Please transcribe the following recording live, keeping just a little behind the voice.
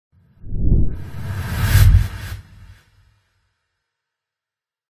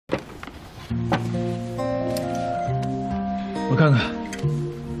我看看。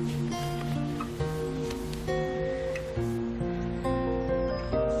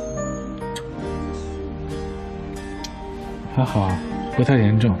还好，不太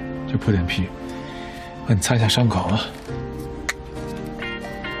严重，就破点皮。帮你擦一下伤口啊。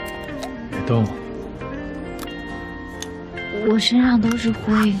别动。我身上都是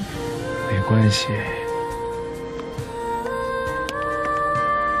灰。没关系。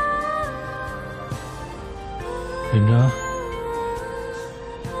忍着。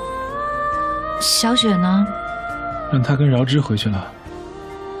小雪呢？让她跟饶之回去了。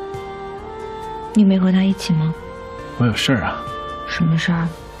你没和她一起吗？我有事儿啊。什么事儿？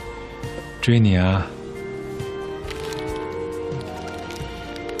追你啊。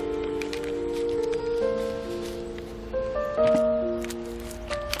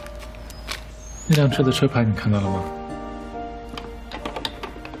那辆车的车牌你看到了吗？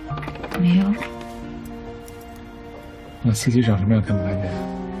没有。那司机长什么样看不看见？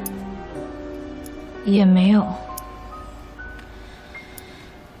也没有。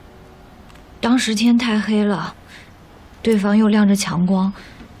当时天太黑了，对方又亮着强光，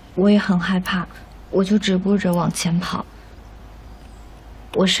我也很害怕，我就只顾着往前跑。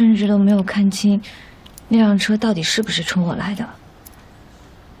我甚至都没有看清那辆车到底是不是冲我来的。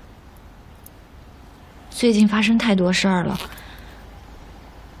最近发生太多事儿了，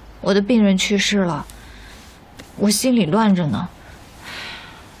我的病人去世了，我心里乱着呢。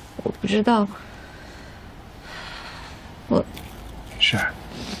我不知道，我是，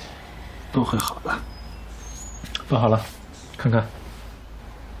都会好的。放好了，看看。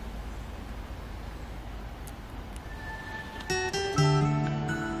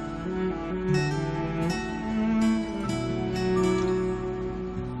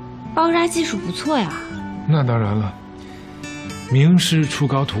包扎技术不错呀。那当然了，名师出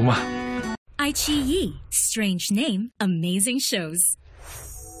高徒嘛。iQIYI, strange name, amazing shows.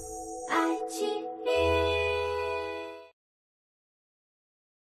 iQIYI